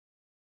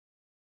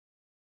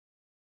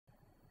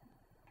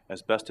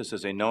Asbestos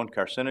is a known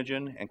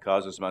carcinogen and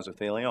causes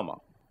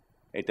mesothelioma,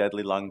 a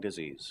deadly lung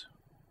disease.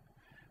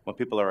 When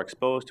people are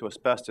exposed to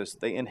asbestos,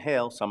 they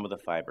inhale some of the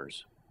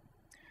fibers.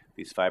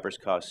 These fibers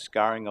cause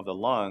scarring of the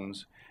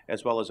lungs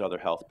as well as other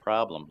health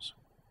problems.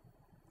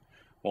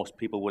 Most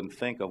people wouldn't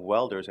think of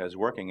welders as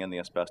working in the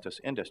asbestos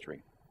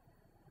industry.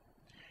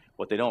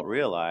 What they don't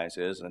realize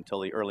is,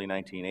 until the early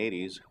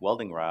 1980s,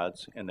 welding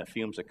rods and the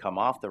fumes that come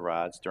off the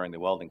rods during the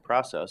welding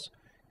process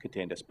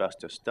contained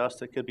asbestos dust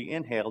that could be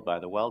inhaled by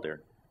the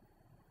welder.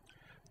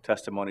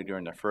 Testimony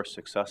during the first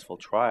successful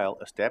trial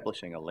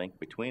establishing a link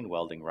between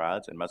welding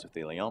rods and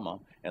mesothelioma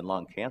and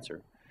lung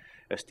cancer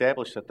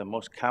established that the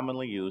most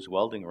commonly used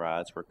welding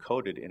rods were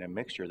coated in a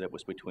mixture that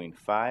was between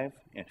 5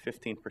 and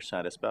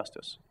 15%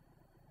 asbestos.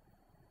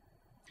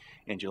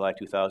 In July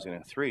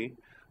 2003,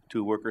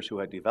 2 workers who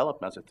had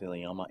developed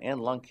mesothelioma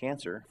and lung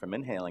cancer from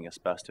inhaling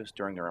asbestos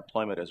during their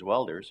employment as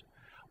welders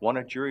won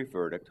a jury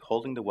verdict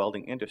holding the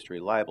welding industry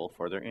liable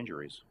for their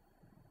injuries.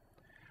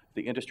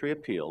 The industry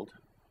appealed,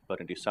 but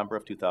in December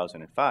of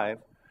 2005,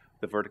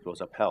 the verdict was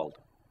upheld.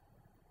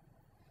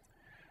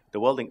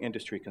 The welding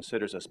industry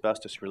considers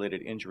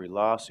asbestos-related injury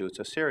lawsuits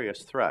a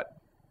serious threat.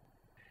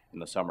 In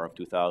the summer of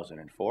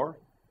 2004,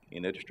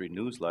 an industry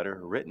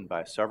newsletter written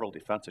by several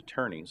defense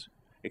attorneys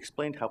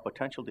explained how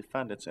potential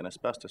defendants in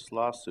asbestos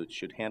lawsuits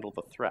should handle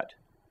the threat.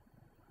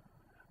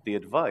 The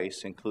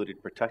advice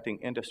included protecting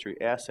industry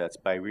assets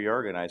by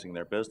reorganizing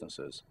their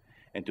businesses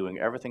and doing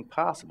everything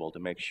possible to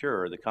make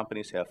sure the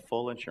companies have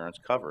full insurance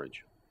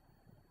coverage.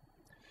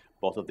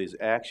 Both of these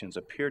actions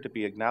appear to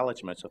be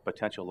acknowledgments of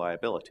potential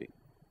liability.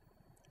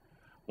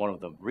 One of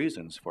the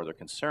reasons for their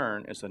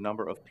concern is the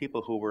number of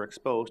people who were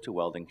exposed to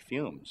welding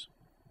fumes.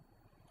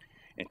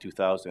 In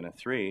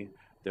 2003,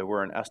 there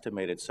were an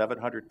estimated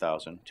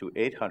 700,000 to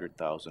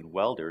 800,000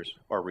 welders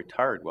or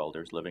retired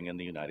welders living in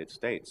the United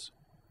States.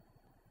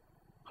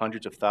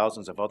 Hundreds of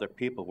thousands of other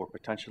people were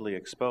potentially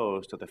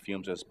exposed to the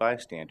fumes as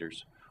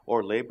bystanders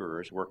or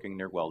laborers working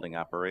near welding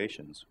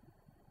operations.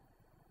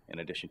 In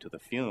addition to the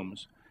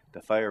fumes,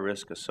 the fire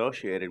risk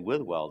associated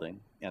with welding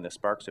and the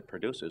sparks it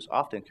produces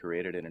often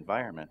created an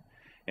environment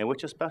in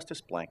which asbestos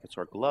blankets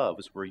or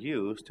gloves were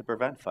used to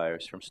prevent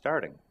fires from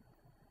starting.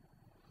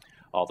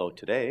 Although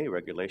today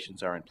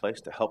regulations are in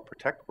place to help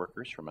protect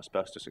workers from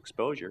asbestos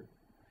exposure,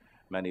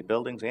 many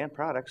buildings and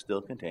products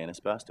still contain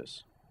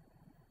asbestos.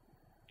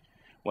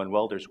 When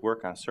welders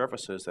work on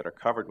surfaces that are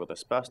covered with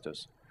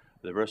asbestos,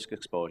 the risk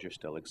exposure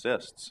still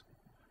exists.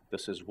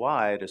 This is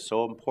why it is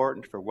so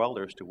important for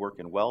welders to work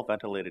in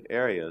well-ventilated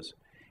areas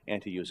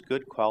and to use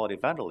good quality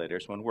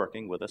ventilators when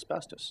working with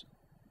asbestos.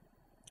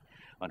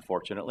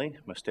 Unfortunately,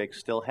 mistakes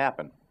still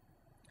happen.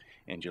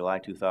 In July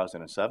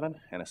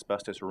 2007, an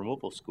asbestos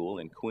removal school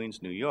in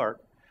Queens, New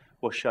York,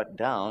 was shut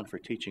down for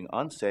teaching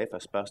unsafe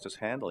asbestos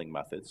handling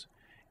methods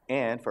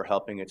and for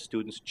helping its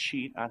students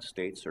cheat on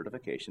state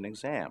certification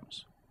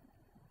exams.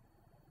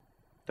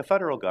 The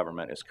federal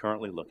government is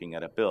currently looking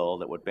at a bill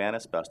that would ban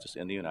asbestos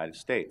in the United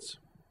States.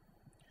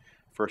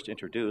 First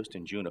introduced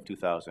in June of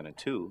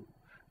 2002,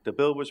 the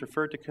bill was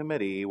referred to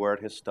committee where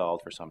it has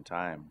stalled for some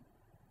time.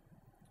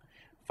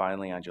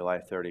 Finally, on July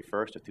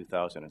 31st of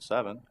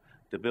 2007,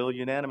 the bill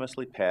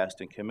unanimously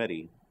passed in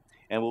committee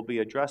and will be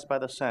addressed by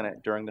the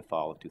Senate during the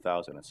fall of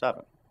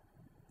 2007.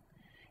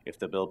 If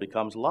the bill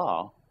becomes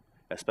law,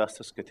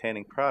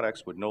 asbestos-containing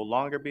products would no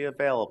longer be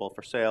available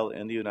for sale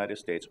in the United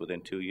States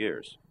within 2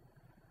 years.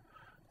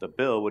 The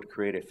bill would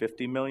create a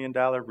 $50 million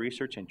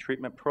research and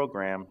treatment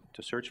program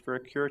to search for a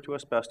cure to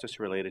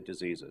asbestos-related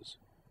diseases.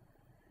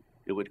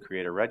 It would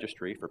create a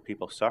registry for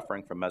people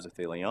suffering from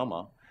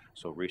mesothelioma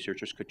so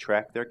researchers could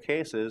track their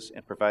cases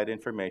and provide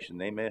information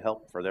they may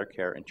help for their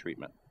care and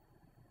treatment.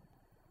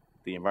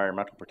 The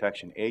Environmental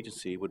Protection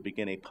Agency would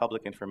begin a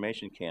public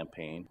information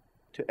campaign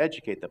to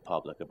educate the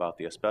public about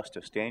the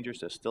asbestos dangers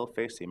that still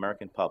face the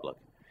American public,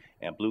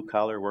 and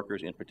blue-collar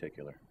workers in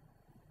particular.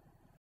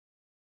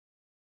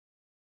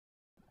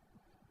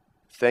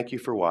 Thank you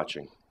for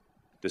watching.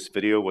 This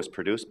video was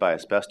produced by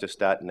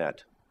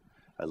Asbestos.Net,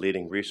 a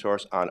leading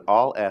resource on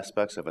all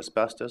aspects of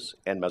asbestos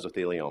and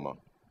mesothelioma.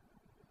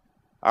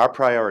 Our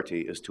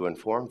priority is to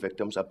inform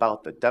victims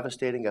about the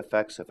devastating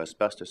effects of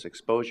asbestos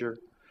exposure,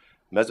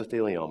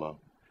 mesothelioma,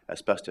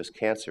 asbestos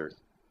cancer,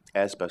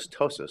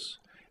 asbestosis,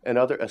 and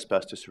other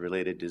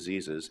asbestos-related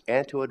diseases,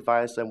 and to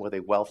advise them with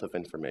a wealth of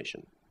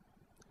information.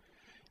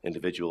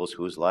 Individuals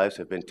whose lives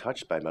have been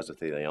touched by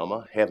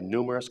mesothelioma have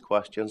numerous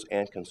questions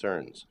and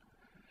concerns.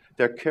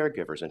 Their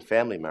caregivers and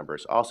family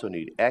members also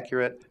need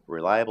accurate,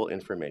 reliable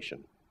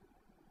information.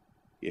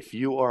 If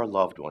you or a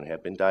loved one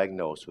have been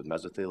diagnosed with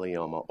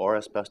mesothelioma or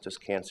asbestos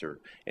cancer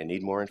and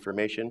need more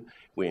information,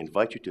 we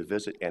invite you to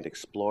visit and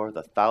explore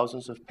the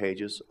thousands of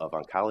pages of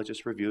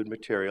oncologist-reviewed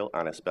material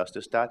on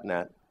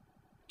Asbestos.net,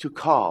 to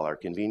call our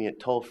convenient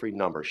toll-free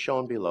number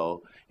shown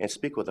below and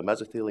speak with a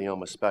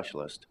mesothelioma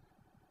specialist,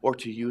 or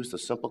to use the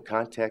simple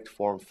contact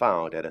form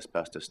found at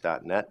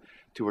Asbestos.net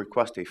to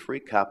request a free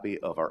copy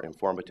of our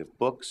informative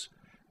books,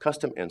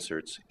 custom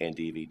inserts, and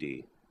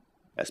DVD.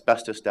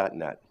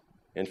 Asbestos.net.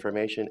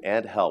 Information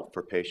and help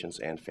for patients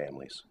and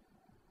families.